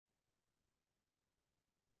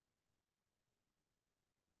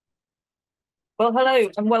Well, hello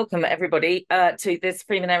and welcome everybody to this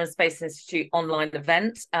Freeman Air and Space Institute online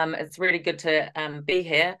event. It's really good to be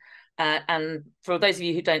here. And for those of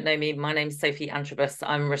you who don't know me, my name is Sophie Antrobus.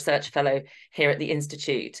 I'm a research fellow here at the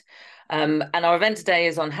Institute. And our event today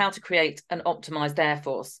is on how to create an optimised Air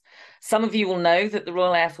Force. Some of you will know that the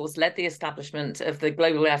Royal Air Force led the establishment of the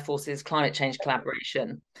Global Air Force's climate change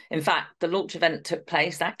collaboration. In fact, the launch event took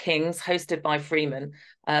place at King's, hosted by Freeman,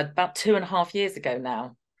 about 2.5 years ago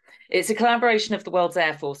now. It's a collaboration of the world's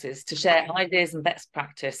air forces to share ideas and best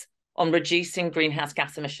practice on reducing greenhouse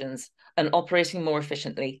gas emissions and operating more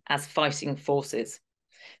efficiently as fighting forces.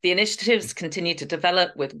 The initiatives continue to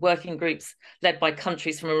develop with working groups led by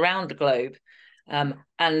countries from around the globe,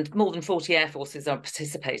 and more than 40 air forces are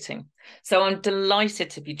participating. So I'm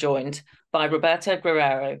delighted to be joined by Roberto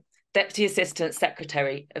Guerrero, Deputy Assistant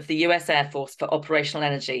Secretary of the US Air Force for Operational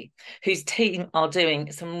Energy, whose team are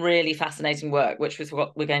doing some really fascinating work, which is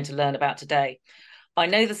what we're going to learn about today. I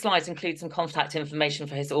know the slides include some contact information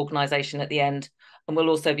for his organisation at the end, and we'll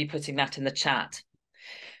also be putting that in the chat.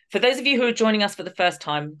 For those of you who are joining us for the first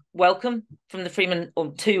time, welcome from the Freeman,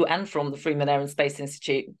 or to and from the Freeman Air and Space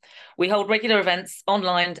Institute. We hold regular events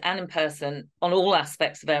online and in person on all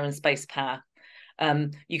aspects of air and space power.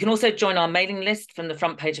 You can also join our mailing list from the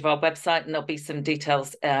front page of our website, and there'll be some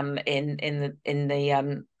details in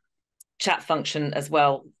the chat function as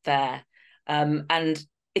well there. And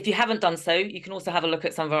if you haven't done so, you can also have a look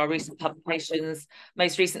at some of our recent publications,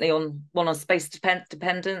 most recently one on space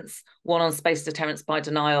dependence, one on space deterrence by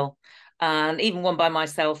denial, and even one by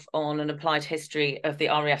myself on an applied history of the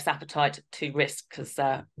RAF's appetite to risk, because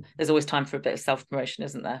there's always time for a bit of self-promotion,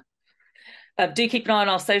 isn't there? Do keep an eye on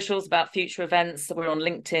our socials about future events. So we're on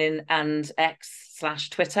LinkedIn and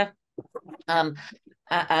X/Twitter. And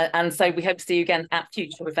so we hope to see you again at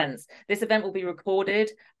future events. This event will be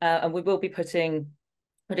recorded, and we will be putting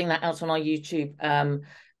that out on our YouTube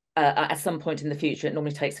at some point in the future. It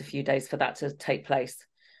normally takes a few days for that to take place.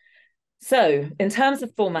 So in terms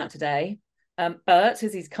of format today, Bert,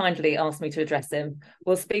 as he's kindly asked me to address him,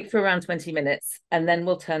 will speak for around 20 minutes, and then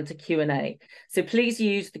we'll turn to Q&A. So please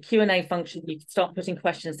use the Q&A function. You can start putting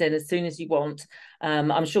questions in as soon as you want.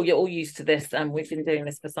 I'm sure you're all used to this, and we've been doing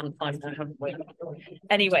this for some time now, haven't we?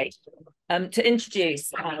 Anyway, to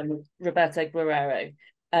introduce Roberto Guerrero.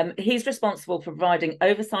 He's responsible for providing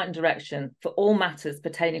oversight and direction for all matters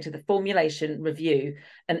pertaining to the formulation, review,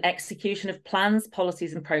 and execution of plans,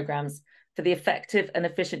 policies, and programs for the effective and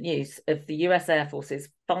efficient use of the US Air Force's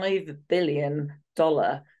 $5 billion,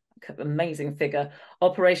 amazing figure,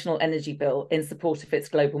 operational energy bill in support of its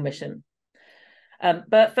global mission.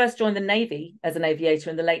 Bert first joined the Navy as an aviator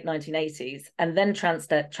in the late 1980s and then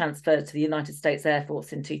transferred to the United States Air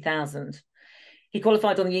Force in 2000. He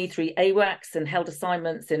qualified on the E-3 AWACS and held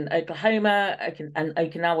assignments in Oklahoma and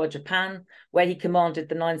Okinawa, Japan, where he commanded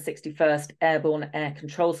the 961st Airborne Air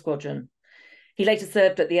Control Squadron. He later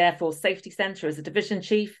served at the Air Force Safety Center as a division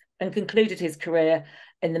chief and concluded his career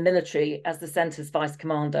in the military as the center's vice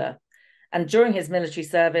commander. And during his military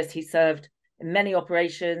service, he served in many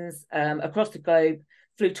operations across the globe,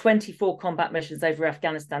 flew 24 combat missions over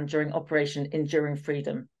Afghanistan during Operation Enduring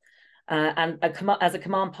Freedom. And as a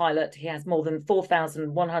command pilot, he has more than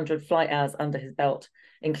 4,100 flight hours under his belt,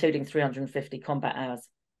 including 350 combat hours.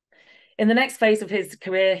 In the next phase of his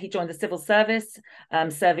career, he joined the civil service,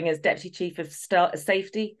 serving as Deputy Chief of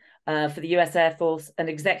Safety for the US Air Force and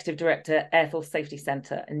Executive Director, Air Force Safety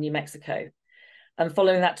Center in New Mexico. And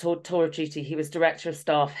following that tour of duty, he was Director of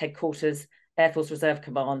Staff, Headquarters, Air Force Reserve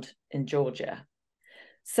Command in Georgia.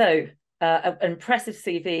 So an impressive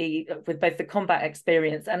CV with both the combat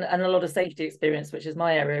experience and a lot of safety experience, which is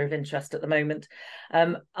my area of interest at the moment.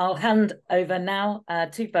 I'll hand over now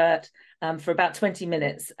to Bert for about 20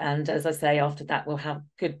 minutes. And as I say, after that, we'll have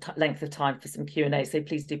good length of time for some Q&A. So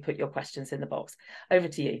please do put your questions in the box. Over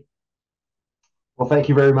to you. Well, thank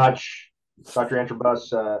you very much, Dr. Antrobus,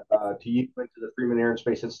 to you and to the Freeman Air and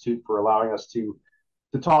Space Institute for allowing us to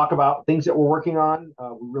talk about things that we're working on.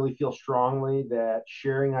 We really feel strongly that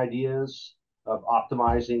sharing ideas of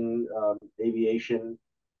optimizing aviation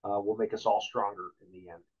will make us all stronger in the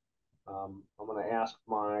end. I'm going to ask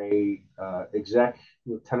my exec,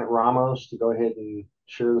 Lieutenant Ramos, to go ahead and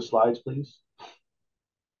share the slides, please.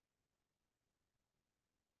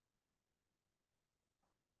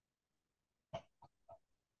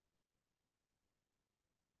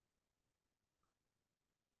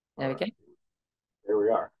 There we go. There we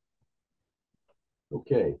are.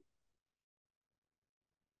 Okay.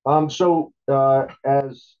 So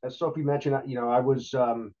as Sophie mentioned, I was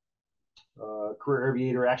career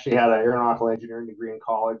aviator. Actually had an aeronautical engineering degree in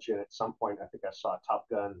college, and at some point I think I saw Top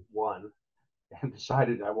Gun 1 and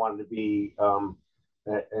decided I wanted to be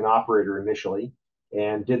an operator initially,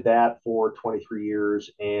 and did that for 23 years.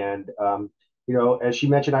 And as she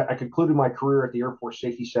mentioned, I concluded my career at the Air Force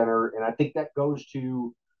Safety Center, and I think that goes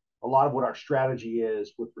to a lot of what our strategy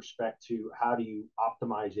is with respect to how do you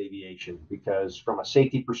optimize aviation. Because from a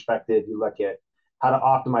safety perspective, you look at how to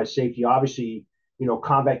optimize safety. Obviously,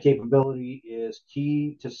 combat capability is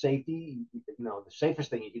key to safety. The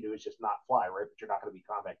safest thing you can do is just not fly, right? But you're not going to be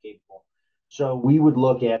combat capable. So we would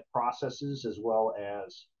look at processes as well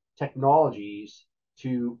as technologies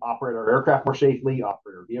to operate our aircraft more safely,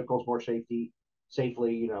 operate our vehicles more safely. Think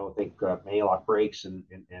anti-lock brakes and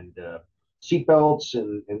seat belts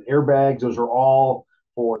and airbags. Those are all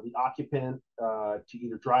for the occupant to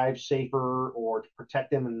either drive safer or to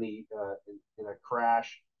protect them in a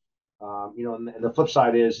crash. And the flip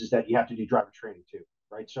side is that you have to do driver training too,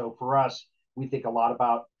 right? So for us, we think a lot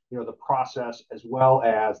about the process as well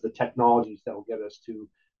as the technologies that will get us to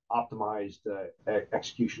optimize the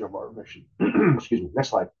execution of our mission. Excuse me. Next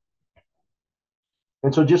slide.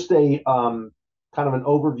 And so just a kind of an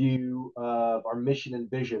overview of our mission and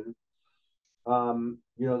vision.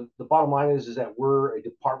 The bottom line is that we're a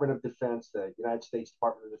Department of Defense, the United States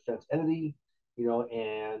Department of Defense entity,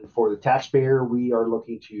 and for the taxpayer, we are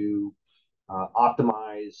looking to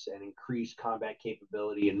optimize and increase combat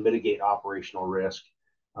capability and mitigate operational risk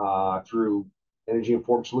through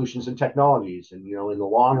energy-informed solutions and technologies. And, in the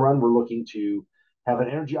long run, we're looking to have an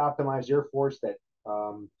energy-optimized Air Force that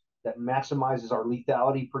maximizes our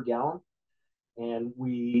lethality per gallon. And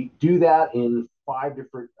we do that in 5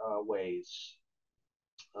 different ways.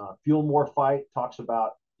 Fuel More Fight talks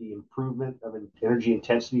about the improvement of energy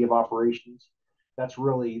intensity of operations. That's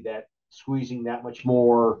really that squeezing that much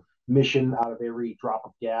more mission out of every drop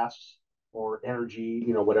of gas or energy,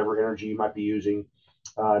 whatever energy you might be using.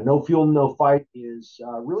 No Fuel, No Fight is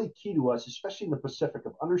really key to us, especially in the Pacific,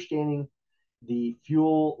 of understanding the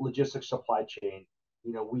fuel logistics supply chain.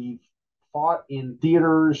 We've fought in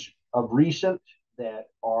theaters of recent that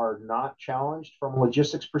are not challenged from a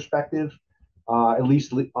logistics perspective, at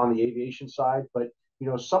least on the aviation side. But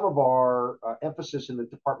some of our emphasis in the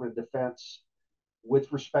Department of Defense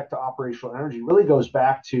with respect to operational energy really goes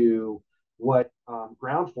back to what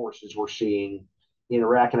ground forces were seeing in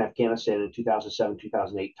Iraq and Afghanistan in 2007,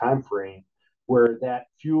 2008 timeframe, where that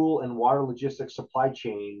fuel and water logistics supply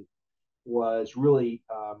chain was really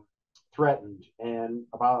threatened. And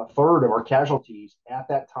about a third of our casualties at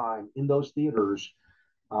that time in those theaters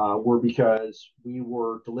were because we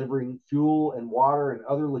were delivering fuel and water and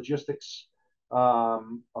other logistics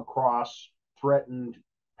across threatened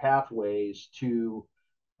pathways to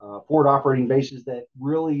forward operating bases that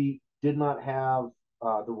really did not have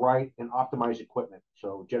the right and optimized equipment.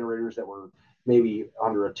 So generators that were maybe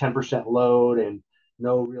under a 10% load and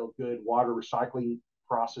no real good water recycling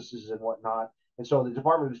processes and whatnot. And so the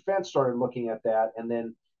Department of Defense started looking at that, and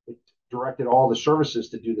then it directed all the services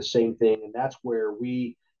to do the same thing. And that's where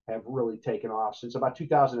we have really taken off. Since about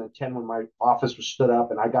 2010, when my office was stood up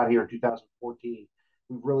and I got here in 2014,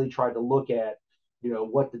 we've really tried to look at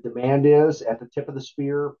what the demand is at the tip of the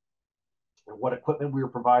spear, and what equipment we are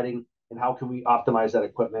providing, and how can we optimize that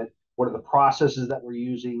equipment. What are the processes that we're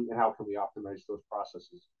using, and how can we optimize those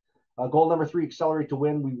processes? Goal number 3, accelerate to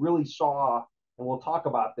win. We really saw, and we'll talk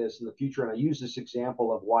about this in the future, and I use this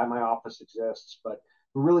example of why my office exists, but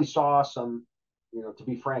we really saw some, to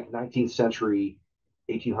be frank, 19th century,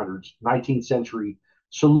 1800s, 19th century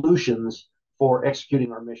solutions for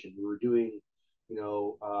executing our mission. We were doing,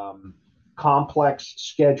 complex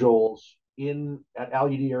schedules at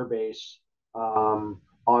LUD Air Base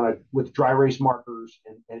with dry erase markers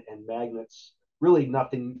and magnets, really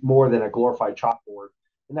nothing more than a glorified chalkboard.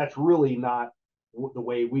 And that's really not the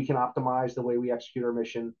way we can optimize the way we execute our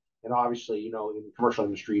mission. And obviously, in the commercial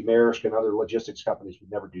industry, Maersk and other logistics companies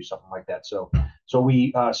would never do something like that. So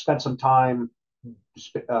we spent some time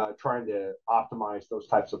trying to optimize those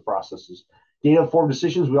types of processes. Data-informed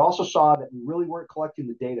decisions. We also saw that we really weren't collecting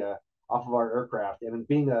the data off of our aircraft. And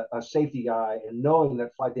being a safety guy and knowing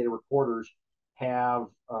that flight data recorders have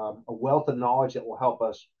a wealth of knowledge that will help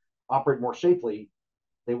us operate more safely,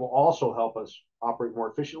 they will also help us operate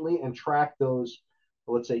more efficiently and track those,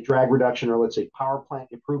 let's say, drag reduction or let's say power plant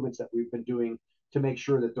improvements that we've been doing to make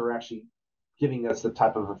sure that they're actually giving us the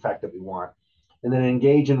type of effect that we want. And then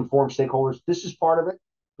engage and inform stakeholders. This is part of it,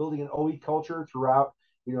 building an OE culture throughout,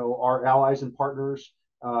 our allies and partners,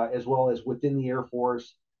 as well as within the Air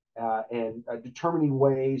Force, and determining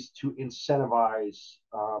ways to incentivize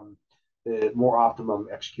the more optimum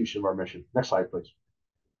execution of our mission. Next slide, please.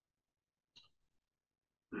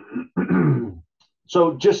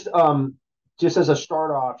 So just just as a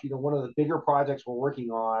start off, one of the bigger projects we're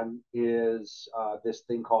working on is this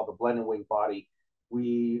thing called the blended wing body.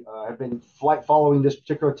 We have been following this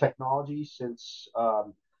particular technology since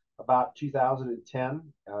about 2010.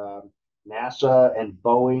 NASA and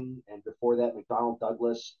Boeing, and before that, McDonnell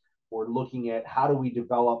Douglas, were looking at how do we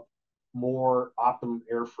develop more optimum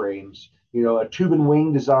airframes. A tube and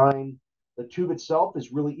wing design, the tube itself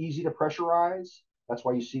is really easy to pressurize. That's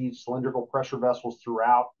why you see cylindrical pressure vessels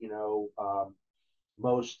throughout,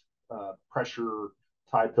 most pressure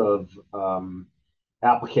type of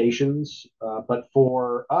applications. But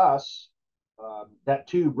for us, that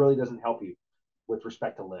tube really doesn't help you with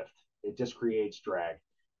respect to lift. It just creates drag.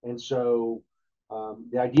 And so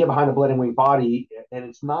the idea behind a blended wing body, and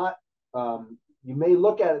it's not, you may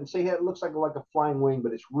look at it and say, hey, it looks like a flying wing,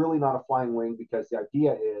 but it's really not a flying wing, because the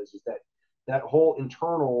idea is that that whole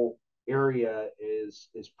internal area is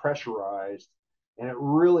pressurized, and it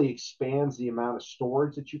really expands the amount of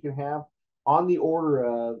storage that you can have, on the order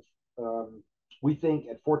of we think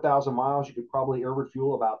at 4,000 miles you could probably air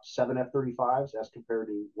refuel about 7 F-35s as compared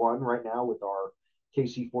to 1 right now with our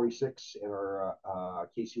KC-46 and our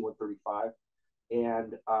KC-135.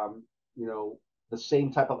 And the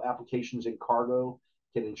same type of applications in cargo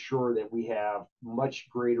can ensure that we have much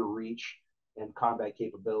greater reach and combat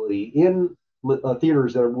capability in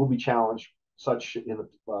theaters that will be challenged, such in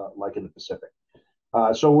like in the Pacific.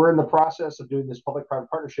 So we're in the process of doing this public-private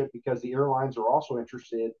partnership because the airlines are also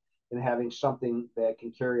interested in having something that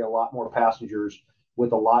can carry a lot more passengers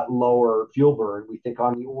with a lot lower fuel burn. We think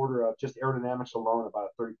on the order of just aerodynamics alone, about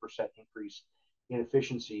a 30% increase in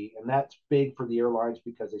efficiency. And that's big for the airlines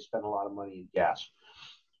because they spend a lot of money in gas.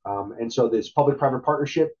 And so this public-private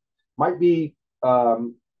partnership might be,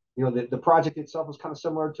 the project itself is kind of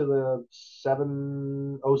similar to the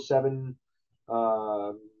 707,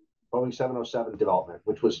 Boeing 707 development,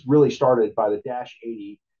 which was really started by the Dash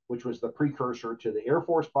 80, which was the precursor to the Air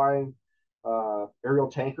Force buying aerial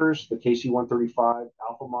tankers, the KC-135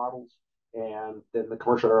 Alpha models, and then the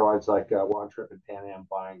commercial airlines like Wantrip and Pan Am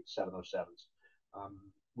buying 707s.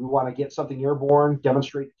 We want to get something airborne,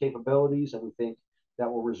 demonstrate the capabilities, and we think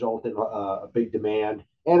that will result in a big demand.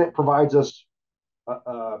 And it provides us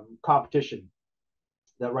competition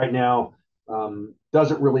that right now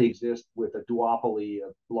doesn't really exist with a duopoly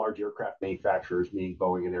of large aircraft manufacturers, meaning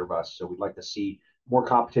Boeing and Airbus. So we'd like to see more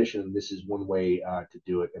competition. This is one way to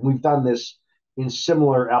do it. And we've done this in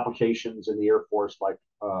similar applications in the Air Force, like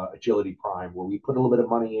Agility Prime, where we put a little bit of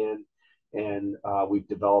money in, and we've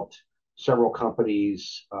developed several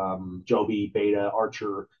companies, Joby, Beta,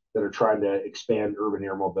 Archer, that are trying to expand urban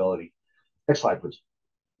air mobility. Next slide, please.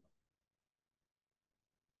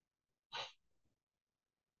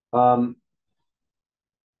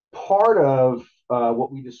 Part of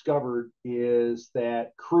what we discovered is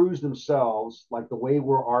that crews themselves, like the way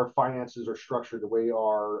where our finances are structured, the way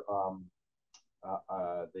our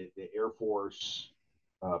the Air Force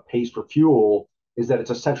pays for fuel, is that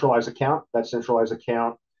it's a centralized account. That centralized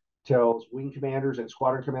account tells wing commanders and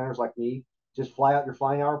squadron commanders like me, just fly out your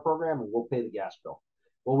flying hour program and we'll pay the gas bill.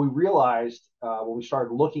 Well, we realized when we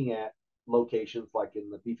started looking at locations like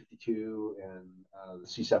in the B-52 and the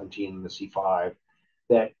C-17 and the C-5,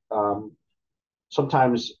 that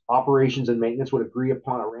sometimes operations and maintenance would agree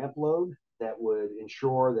upon a ramp load that would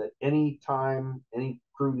ensure that any time any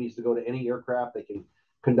crew needs to go to any aircraft, they can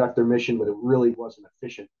conduct their mission, but it really wasn't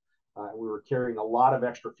efficient. We were carrying a lot of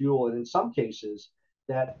extra fuel, and in some cases,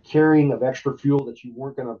 that carrying of extra fuel that you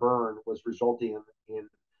weren't going to burn was resulting in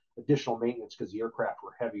additional maintenance because the aircraft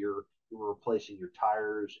were heavier. You were replacing your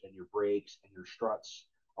tires and your brakes and your struts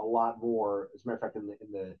a lot more. As a matter of fact, in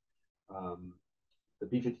the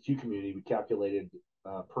B-52 community, we calculated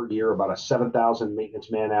per year about a 7,000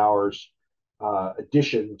 maintenance man hours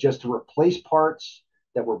addition just to replace parts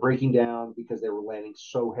that were breaking down because they were landing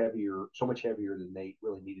so much heavier than they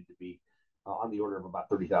really needed to be, on the order of about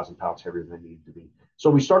 30,000 pounds heavier than they needed to be. So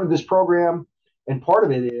we started this program, and part of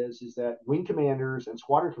it is that wing commanders and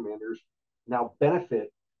squadron commanders now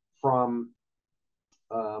benefit from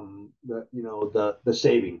the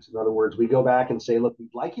savings. In other words, we go back and say, look,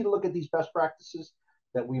 we'd like you to look at these best practices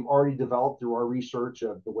that we've already developed through our research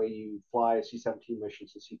of the way you fly C-17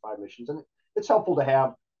 missions and C-5 missions. And it's helpful to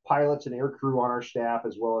have pilots and air crew on our staff,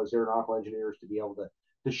 as well as aeronautical engineers, to be able to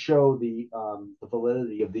show the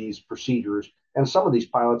validity of these procedures. And some of these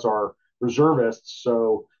pilots are reservists,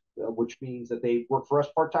 so which means that they work for us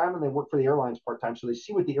part-time and they work for the airlines part-time. So they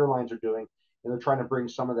see what the airlines are doing, and they're trying to bring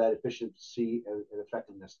some of that efficiency and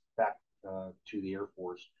effectiveness back to the Air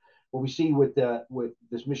Force. What we see with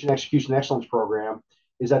this Mission Execution Excellence Program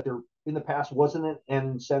is that there, in the past, wasn't an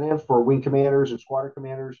incentive for wing commanders and squadron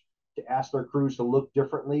commanders to ask their crews to look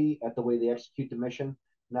differently at the way they execute the mission.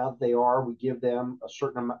 Now that they are, we give them a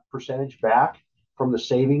certain percentage back from the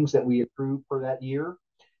savings that we accrue for that year.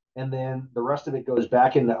 And then the rest of it goes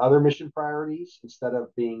back into other mission priorities. Instead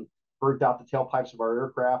of being burnt out the tailpipes of our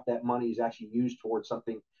aircraft, that money is actually used towards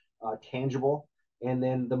something tangible. And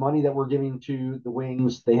then the money that we're giving to the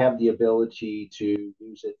wings, they have the ability to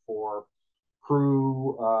use it for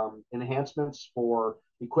crew enhancements, for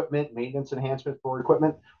equipment, maintenance enhancement for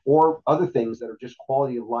equipment, or other things that are just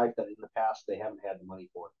quality of life that in the past they haven't had the money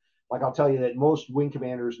for. Like I'll tell you that most wing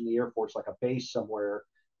commanders in the Air Force, like a base somewhere,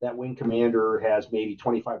 that wing commander has maybe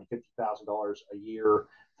 $25,000 to $50,000 a year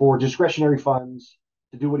for discretionary funds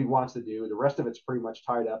to do what he wants to do. The rest of it's pretty much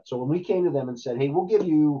tied up. So when we came to them and said, hey, we'll give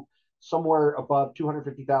you somewhere above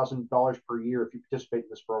 $250,000 per year if you participate in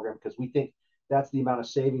this program, because we think that's the amount of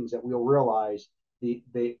savings that we'll realize, they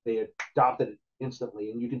adopted it instantly.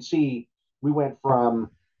 And you can see we went from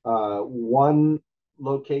one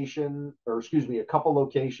location, or excuse me, a couple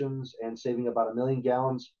locations, and saving about 1 million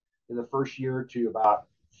gallons in the first year to about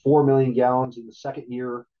 4 million gallons in the second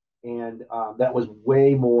year. And that was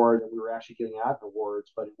way more than we were actually getting out in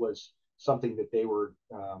awards, but it was something that they were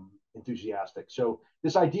enthusiastic. So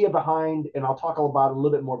this idea behind, and I'll talk about it a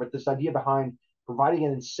little bit more, but this idea behind providing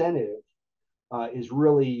an incentive is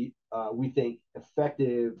really, we think,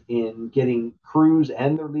 effective in getting crews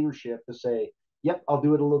and their leadership to say, yep, I'll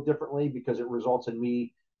do it a little differently because it results in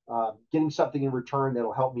me getting something in return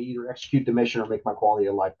that'll help me either execute the mission or make my quality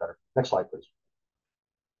of life better. Next slide, please.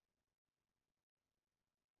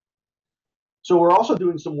 So we're also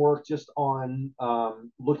doing some work just on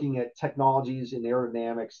looking at technologies in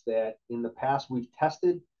aerodynamics that in the past we've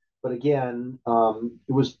tested, but again,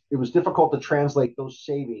 it was difficult to translate those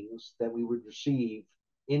savings that we would receive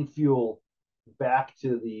in fuel back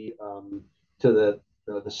to the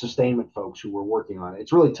sustainment folks who were working on it.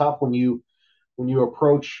 It's really tough when you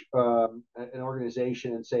approach an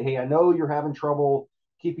organization and say, hey, I know you're having trouble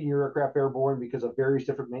keeping your aircraft airborne because of various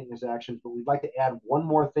different maintenance actions, but we'd like to add one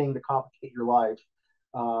more thing to complicate your life.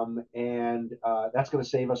 And that's going to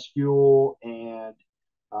save us fuel, and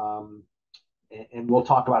we'll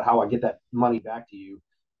talk about how I get that money back to you.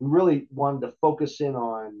 We really wanted to focus in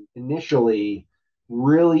on initially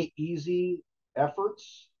really easy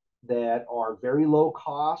efforts that are very low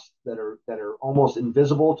cost, that are almost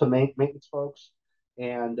invisible to maintenance folks.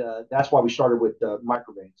 And that's why we started with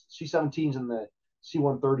microvanes. C-17s and the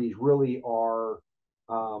C-130s really are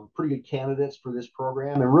pretty good candidates for this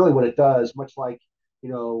program. And really what it does, much like,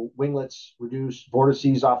 winglets reduce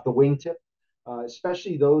vortices off the wingtip,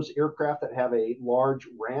 especially those aircraft that have a large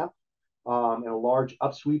ramp and a large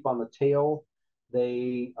upsweep on the tail,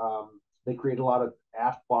 they create a lot of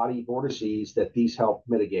aft body vortices that these help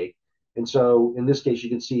mitigate. And so in this case, you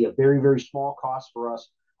can see a very, very small cost for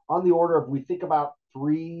us, on the order of, we think about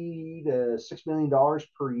 $3 to $6 million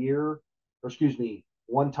per year, or excuse me,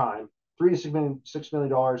 one time, $3 to $6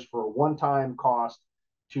 million for a one-time cost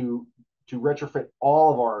to retrofit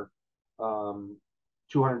all of our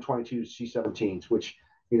 222 C-17s, which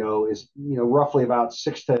is roughly about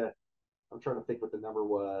I'm trying to think what the number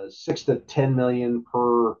was, 6 to 10 million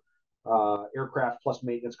per aircraft plus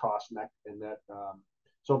maintenance costs, and that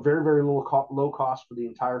so very, very low cost for the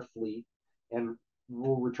entire fleet, and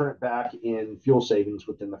we'll return it back in fuel savings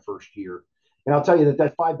within the first year. And I'll tell you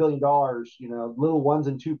that $5 billion, little 1%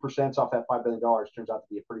 and 2% off that $5 billion turns out to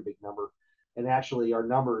be a pretty big number. And actually, our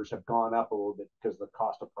numbers have gone up a little bit because of the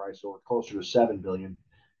cost of price, so we're closer to $7 billion.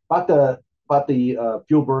 About the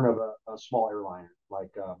fuel burn of a small airliner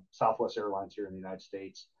like Southwest Airlines here in the United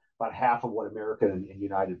States, about half of what American and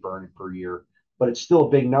United burn per year. But it's still a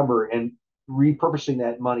big number, and repurposing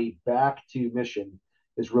that money back to mission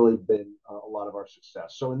has really been a lot of our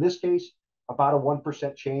success. So in this case, about a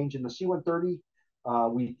 1% change. In the C-130,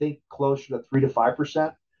 we think closer to 3 to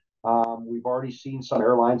 5%. We've already seen some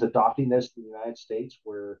airlines adopting this in the United States,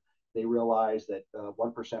 where they realize that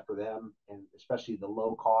 1% for them, and especially the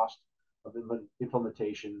low cost of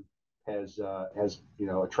implementation, has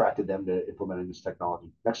attracted them to implementing this technology.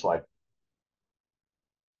 Next slide.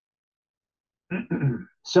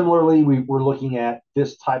 Similarly, we're looking at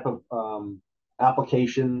this type of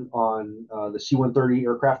application on the C-130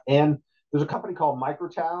 aircraft, and there's a company called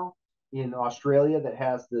Microtau in Australia that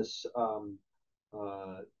has this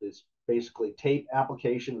this basically tape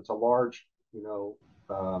application. It's a large,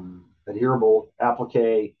 adherable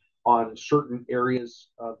applique on certain areas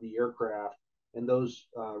of the aircraft, and those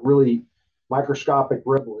really microscopic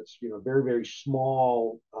riblets, very, very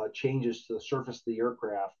small changes to the surface of the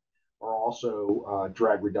aircraft are also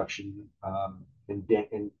drag reduction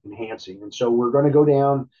and enhancing. And so we're going to go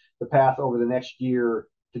down the path over the next year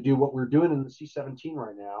to do what we're doing in the C-17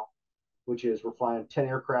 right now, which is we're flying 10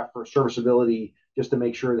 aircraft for serviceability just to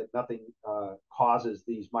make sure that nothing causes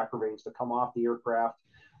these microvanes to come off the aircraft,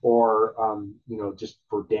 or just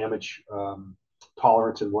for damage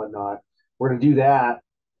tolerance and whatnot. We're going to do that.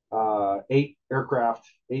 8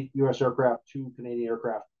 U.S. aircraft, 2 Canadian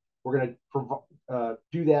aircraft. We're going to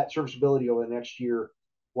do that serviceability over the next year.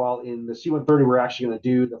 While in the C-130, we're actually going to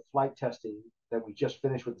do the flight testing that we just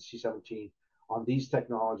finished with the C-17 on these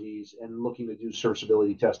technologies, and looking to do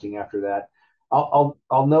serviceability testing after that. I'll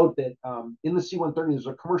note that in the C-130, there's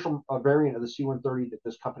a commercial variant of the C-130 that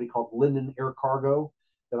this company called Linden Air Cargo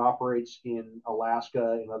that operates in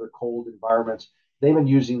Alaska and other cold environments. They've been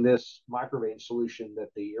using this microvane solution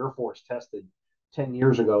that the Air Force tested 10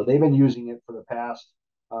 years ago. They've been using it for the past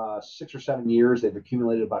 6 or 7 years. They've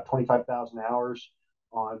accumulated about 25,000 hours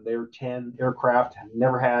on their 10 aircraft. Have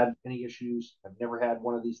never had any issues. Have never had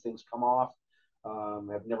one of these things come off.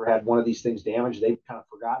 Have never had one of these things damaged. They've kind of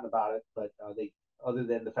forgotten about it, but other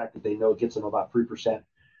than the fact that they know it gets them about 3%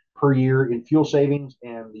 per year in fuel savings,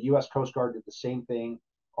 and the U.S. Coast Guard did the same thing,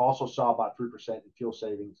 also saw about 3% in fuel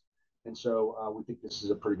savings. And so we think this is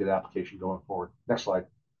a pretty good application going forward. Next slide.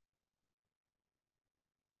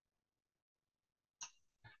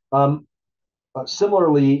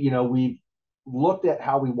 Similarly, we've looked at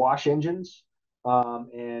how we wash engines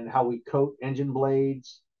and how we coat engine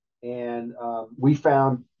blades, and we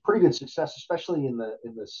found pretty good success, especially in the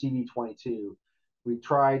CV-22. We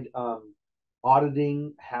tried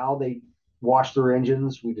auditing how they wash their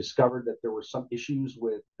engines. We discovered that there were some issues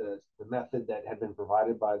with the method that had been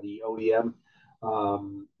provided by the OEM,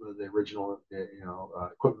 the original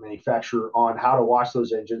equipment manufacturer, on how to wash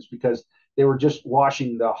those engines, because they were just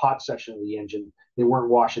washing the hot section of the engine. They weren't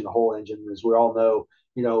washing the whole engine. As we all know,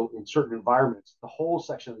 in certain environments, the whole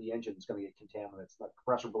section of the engine is going to get contaminants, like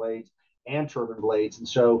compressor blades and turbine blades. And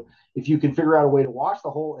so if you can figure out a way to wash the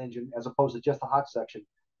whole engine as opposed to just the hot section,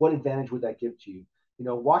 what advantage would that give to you?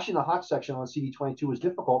 Washing the hot section on CV-22 was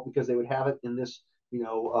difficult because they would have it in this,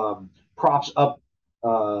 props up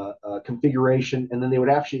configuration, and then they would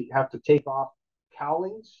actually have to take off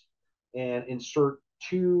cowlings and insert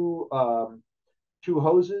two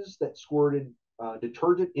hoses that squirted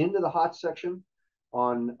detergent into the hot section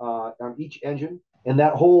on each engine, and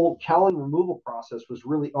that whole cowling removal process was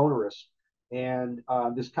really onerous. And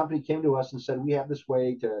this company came to us and said, we have this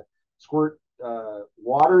way to squirt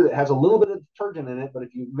water that has a little bit of detergent in it, but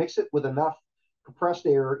if you mix it with enough compressed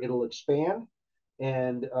air, it'll expand.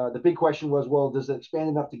 And the big question was, well, does it expand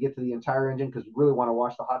enough to get to the entire engine? Because we really want to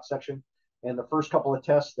wash the hot section. And the first couple of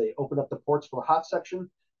tests, they opened up the ports for the hot section,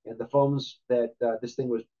 and the foams that this thing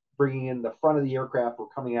was bringing in the front of the aircraft were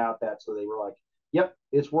coming out that. So they were like, yep,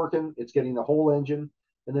 it's working. It's getting the whole engine.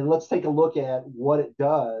 And then let's take a look at what it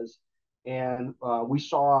does. And we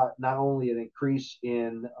saw not only an increase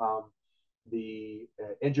in the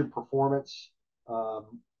engine performance,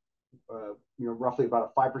 roughly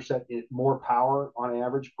about a 5% more power on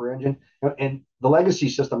average per engine. And the legacy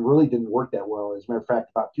system really didn't work that well. As a matter of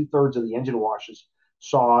fact, about 2/3 of the engine washes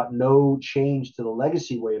saw no change to the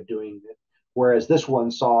legacy way of doing it, whereas this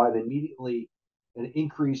one saw an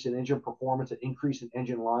increase in engine performance, an increase in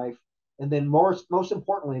engine life. And then most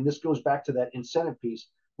importantly, and this goes back to that incentive piece,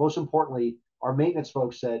 most importantly, our maintenance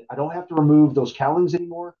folks said, I don't have to remove those cowlings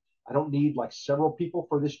anymore. I don't need like several people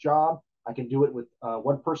for this job. I can do it with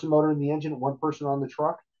one person motor in the engine, one person on the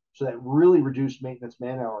truck. So that really reduced maintenance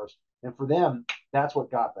man hours. And for them, that's what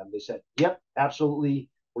got them. They said, yep, absolutely.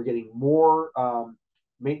 We're getting more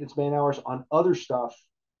maintenance man hours on other stuff.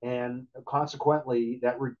 And consequently,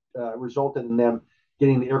 that resulted in them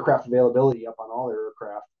getting the aircraft availability up on all their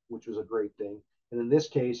aircraft, which was a great thing. And in this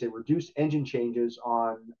case, it reduced engine changes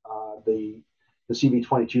on the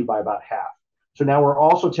CV-22 by about half. So now we're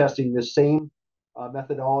also testing this same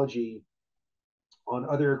methodology on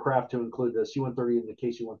other aircraft, to include the C-130 and the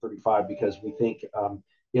KC-135, because we think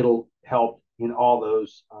it'll help in all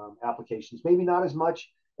those applications. Maybe not as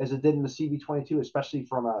much as it did in the CV-22, especially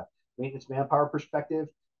from a maintenance manpower perspective.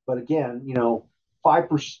 But again,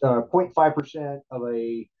 0.5% of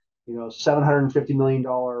a $750 million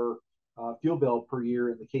fuel bill per year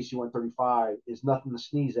in the KC-135 is nothing to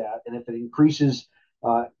sneeze at. And if it increases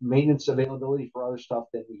maintenance availability for other stuff,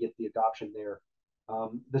 then we get the adoption there.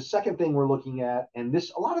 The second thing we're looking at, and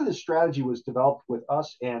a lot of this strategy was developed with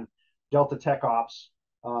us and Delta Tech Ops,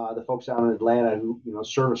 the folks out in Atlanta who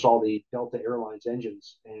service all the Delta Airlines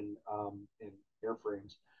engines and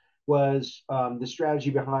airframes, was the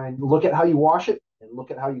strategy behind look at how you wash it and look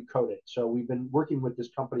at how you coat it. So we've been working with this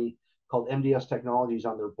company called MDS Technologies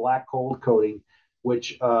on their black cold coating,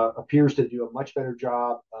 which appears to do a much better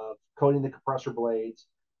job of coating the compressor blades,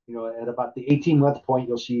 at about the 18-month point,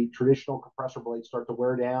 you'll see traditional compressor blades start to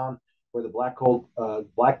wear down, where the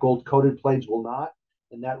black gold coated blades will not,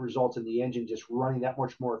 and that results in the engine just running that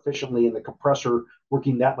much more efficiently and the compressor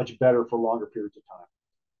working that much better for longer periods of time.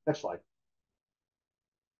 Next slide.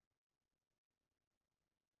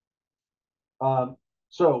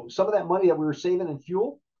 So some of that money that we were saving in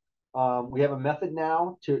fuel, we have a method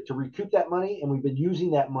now to recoup that money, and we've been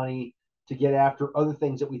using that money to get after other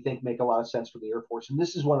things that we think make a lot of sense for the Air Force. And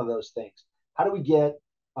this is one of those things. How do we get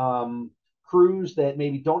crews that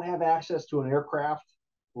maybe don't have access to an aircraft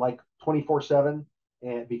like 24/7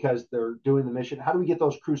 and because they're doing the mission? How do we get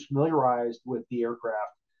those crews familiarized with the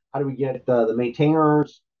aircraft? How do we get the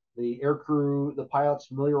maintainers, the air crew, the pilots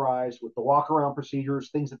familiarized with the walk around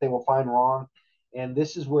procedures, things that they will find wrong? And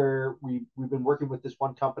this is where we've been working with this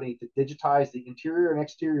one company to digitize the interior and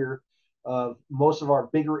exterior of most of our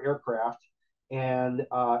bigger aircraft, and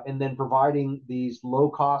then providing these low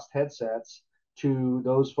cost headsets to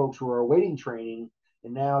those folks who are awaiting training,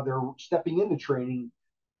 and now they're stepping into training,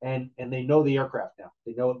 and they know the aircraft now.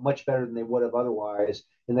 They know it much better than they would have otherwise,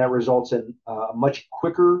 and that results in a much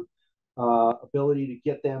quicker ability to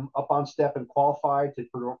get them up on step and qualified to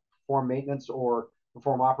perform maintenance or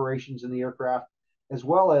perform operations in the aircraft, as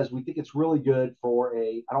well as we think it's really good for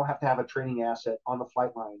I don't have to have a training asset on the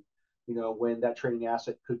flight line, when that training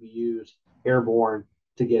asset could be used airborne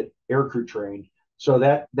to get aircrew trained. So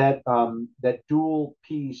that dual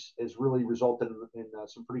piece has really resulted in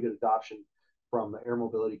some pretty good adoption from Air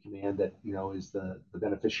Mobility Command that, is the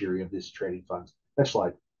beneficiary of this training funds. Next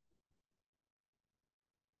slide.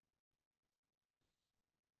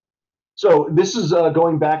 So this is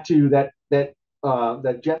going back to that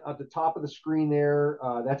jet at the top of the screen there.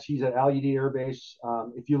 He's at Al Udeid Air Base.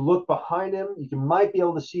 If you look behind him, you might be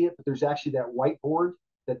able to see it, but there's actually that whiteboard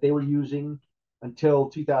that they were using until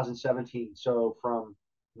 2017. So from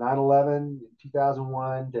 9/11,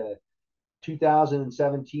 2001 to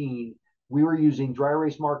 2017, we were using dry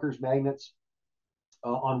erase markers, magnets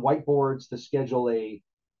on whiteboards to schedule a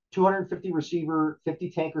 250 receiver,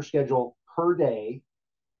 50 tanker schedule per day.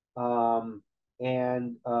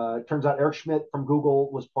 It turns out Eric Schmidt from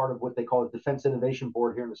Google was part of what they call a Defense Innovation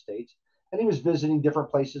Board here in the States. And he was visiting different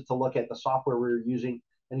places to look at the software we were using.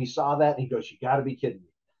 And he saw that and he goes, "You got to be kidding me."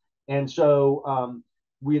 And so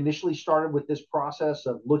we initially started with this process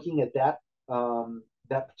of looking at that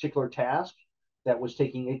particular task that was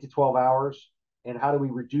taking 8 to 12 hours. And how do we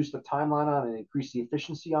reduce the timeline on it and increase the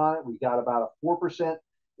efficiency on it? We got about a 4%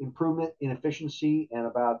 improvement in efficiency and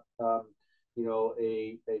about a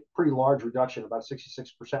pretty large reduction, about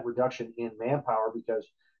 66% reduction in manpower, because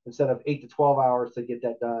instead of 8 to 12 hours to get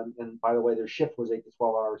that done, and by the way, their shift was 8 to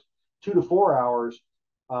 12 hours, 2 to 4 hours,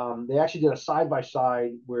 they actually did a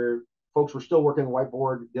side-by-side where folks were still working the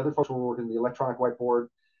whiteboard. The other folks were working the electronic whiteboard.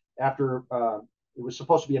 After it was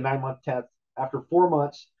supposed to be a 9-month test. After 4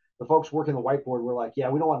 months, the folks working the whiteboard were like, "Yeah,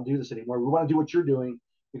 we don't want to do this anymore. We want to do what you're doing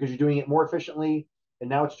because you're doing it more efficiently. And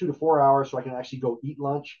now it's 2 to 4 hours, so I can actually go eat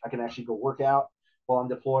lunch. I can actually go work out while I'm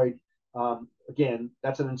deployed." Again,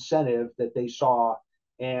 that's an incentive that they saw.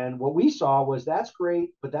 And what we saw was, that's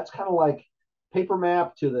great, but that's kind of like paper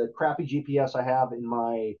map to the crappy GPS I have in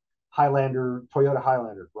my Highlander, Toyota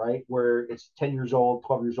Highlander, right? Where it's 10 years old,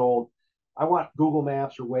 12 years old. I want Google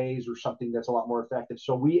Maps or Waze or something that's a lot more effective.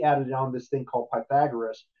 So we added on this thing called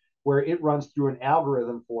Pythagoras, where it runs through an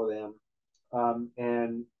algorithm for them,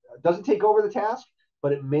 and doesn't take over the task,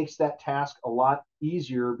 but it makes that task a lot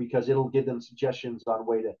easier because it'll give them suggestions on a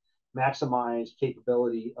way to maximize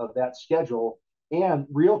capability of that schedule and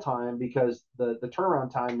real time, because the turnaround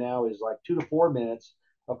time now is like 2 to 4 minutes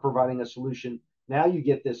of providing a solution. Now you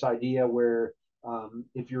get this idea where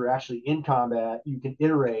if you're actually in combat, you can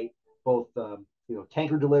iterate both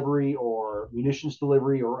tanker delivery or munitions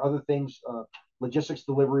delivery or other things, logistics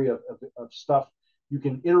delivery of stuff. You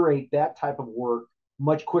can iterate that type of work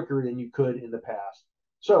much quicker than you could in the past.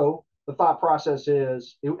 So the thought process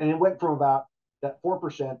is, and it went from about that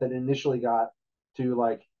 4% that initially got to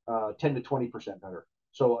like 10 to 20% better.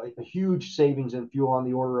 So a huge savings in fuel on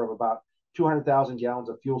the order of about 200,000 gallons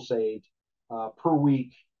of fuel saved per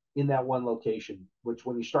week in that one location, which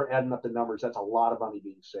when you start adding up the numbers, that's a lot of money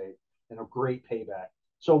being saved and a great payback.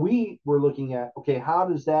 So we were looking at, okay, how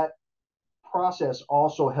does that process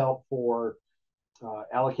also help for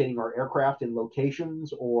allocating our aircraft in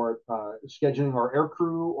locations, or scheduling our air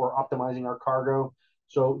crew, or optimizing our cargo?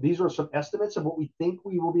 So these are some estimates of what we think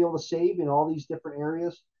we will be able to save in all these different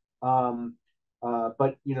areas.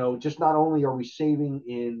 But just not only are we saving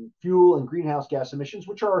in fuel and greenhouse gas emissions,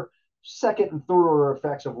 which are second and third order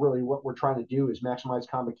effects of really what we're trying to do is maximize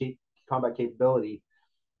combat capability.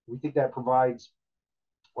 We think that provides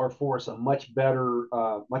are for us a much better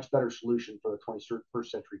solution for the 21st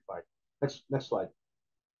century fight. Next slide.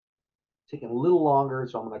 Taking a little longer,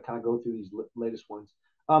 so I'm going to kind of go through these latest ones.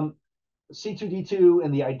 C2D2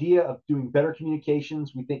 and the idea of doing better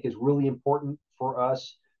communications we think is really important for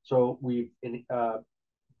us. So we've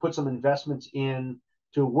put some investments in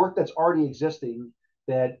to work that's already existing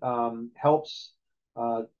that helps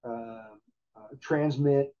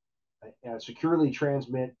securely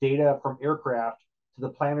transmit data from aircraft to the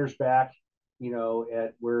planners back,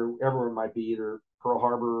 at wherever it might be, either Pearl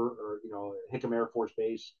Harbor or, Hickam Air Force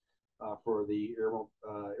Base for the air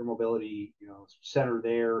mobility, center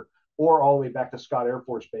there, or all the way back to Scott Air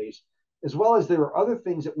Force Base, as well as there are other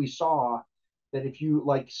things that we saw that if you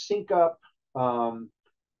sync up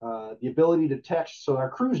the ability to text. So our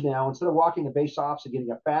crews now, instead of walking to base ops and getting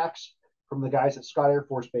a fax from the guys at Scott Air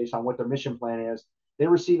Force Base on what their mission plan is, they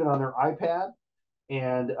receive it on their iPad,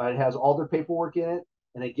 and it has all their paperwork in it,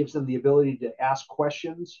 and it gives them the ability to ask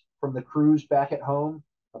questions from the crews back at home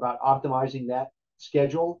about optimizing that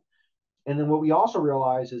schedule. And then what we also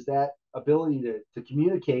realize is that ability to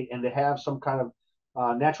communicate and to have some kind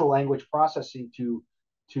of natural language processing to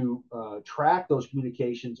track those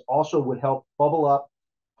communications also would help bubble up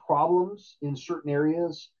problems in certain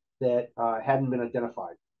areas that hadn't been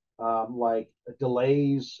identified, like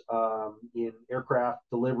delays in aircraft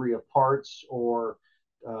delivery of parts or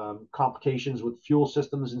complications with fuel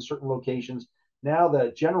systems in certain locations. Now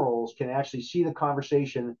the generals can actually see the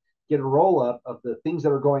conversation, get a roll up of the things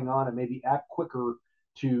that are going on, and maybe act quicker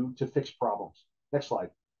to fix problems. Next slide.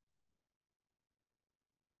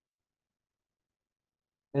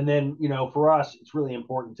 And then, for us, it's really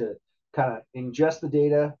important to kind of ingest the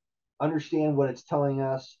data, understand what it's telling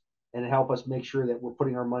us, and help us make sure that we're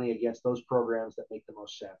putting our money against those programs that make the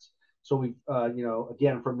most sense. So we've,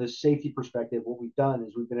 again, from this safety perspective, what we've done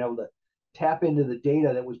is we've been able to tap into the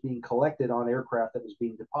data that was being collected on aircraft that was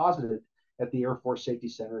being deposited at the Air Force Safety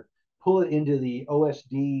Center, pull it into the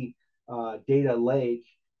OSD data lake,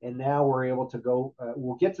 and now we're able to go,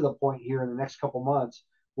 we'll get to the point here in the next couple months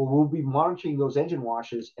where we'll be monitoring those engine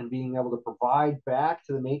washes and being able to provide back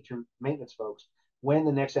to the maintenance folks when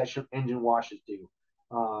the next engine wash is due,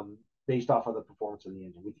 based off of the performance of the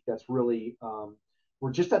engine. We think that's really,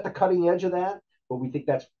 we're just at the cutting edge of that, but we think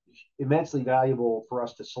that's immensely valuable for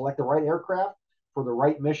us to select the right aircraft for the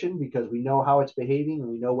right mission, because we know how it's behaving and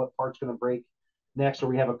we know what part's going to break next, or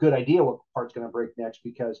we have a good idea what part's going to break next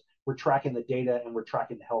because we're tracking the data and we're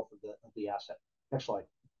tracking the health of the asset. Next slide.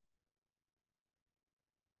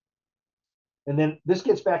 And then this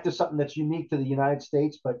gets back to something that's unique to the United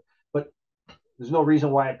States, but there's no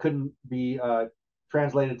reason why it couldn't be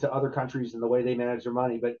translated to other countries and the way they manage their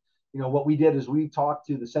money. But what we did is we talked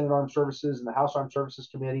to the Senate Armed Services and the House Armed Services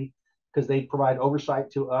Committee, because they provide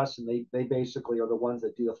oversight to us, and they basically are the ones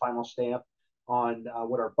that do the final stamp on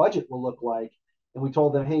what our budget will look like. And we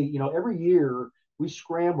told them, hey, every year we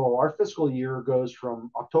scramble. Our fiscal year goes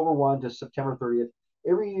from October 1 to September 30th.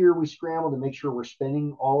 Every year we scramble to make sure we're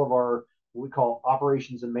spending all of our what we call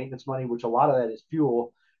operations and maintenance money, which a lot of that is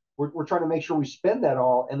fuel. We're trying to make sure we spend that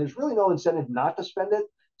all, and there's really no incentive not to spend it.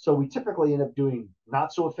 So we typically end up doing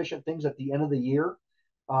not so efficient things at the end of the year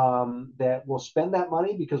that will spend that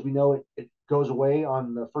money because we know it goes away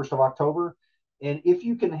on the 1st of October. And if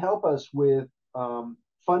you can help us with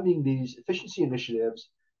funding these efficiency initiatives,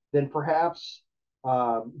 then perhaps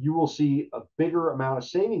you will see a bigger amount of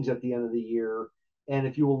savings at the end of the year. And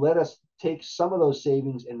if you will let us take some of those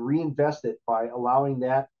savings and reinvest it by allowing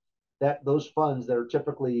those funds that are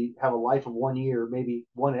typically have a life of 1 year, maybe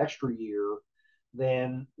one extra year,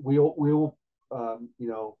 then we'll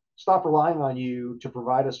stop relying on you to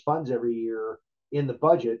provide us funds every year in the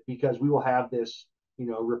budget, because we will have this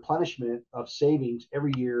replenishment of savings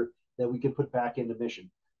every year that we can put back into mission.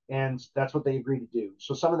 And that's what they agreed to do.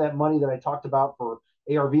 So some of that money that I talked about for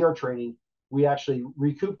ARVR training, we actually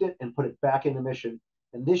recouped it and put it back into mission.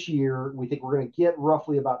 And this year, we think we're going to get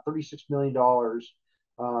roughly about $36 million.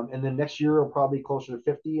 And then next year, it'll probably be closer to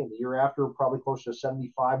 50, and the year after, probably closer to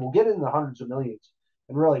 75. We'll get it in the hundreds of millions.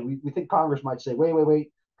 And really, we think Congress might say, wait,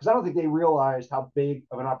 because I don't think they realized how big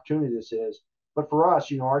of an opportunity this is. But for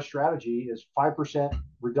us, our strategy is 5%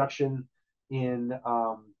 reduction in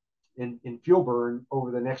fuel burn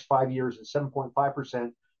over the next 5 years and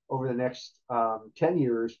 7.5% over the next 10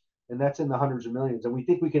 years. And that's in the hundreds of millions. And we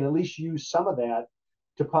think we can at least use some of that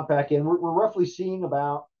to pump back in. We're roughly seeing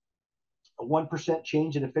about a 1%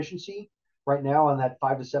 change in efficiency right now on that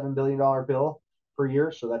 $5 to $7 billion bill per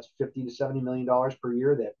year. So that's $50 to $70 million per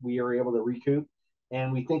year that we are able to recoup.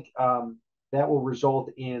 And we think that will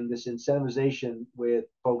result in this incentivization with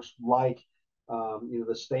folks like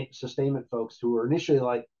the sustainment folks who are initially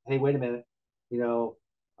like, hey, wait a minute,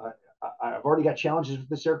 I've already got challenges with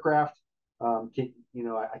this aircraft. I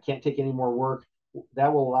can't take any more work.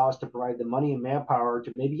 That will allow us to provide the money and manpower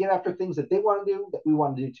to maybe get after things that they want to do that we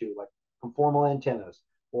want to do too, like conformal antennas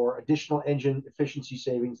or additional engine efficiency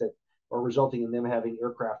savings that are resulting in them having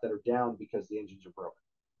aircraft that are down because the engines are broken.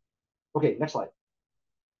 Okay, next slide.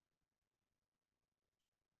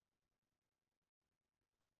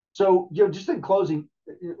 So, just in closing,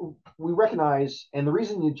 we recognize, and the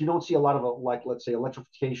reason that you don't see a lot of, let's say,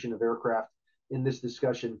 electrification of aircraft in this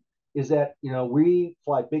discussion is that, we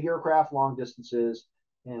fly big aircraft long distances,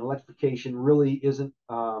 and electrification really isn't,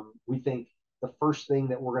 we think, the first thing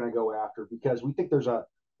that we're going to go after, because we think there's a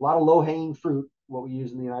lot of low-hanging fruit, what we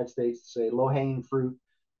use in the United States to say low-hanging fruit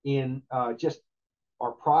in just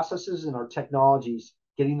our processes and our technologies,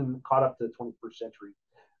 getting them caught up to the 21st century.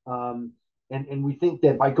 And we think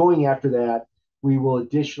that by going after that, we'll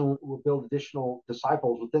build additional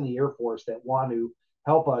disciples within the Air Force that want to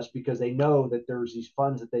help us because they know that there's these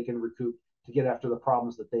funds that they can recoup to get after the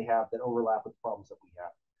problems that they have that overlap with the problems that we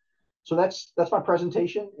have. So that's my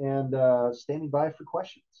presentation, and standing by for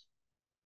questions.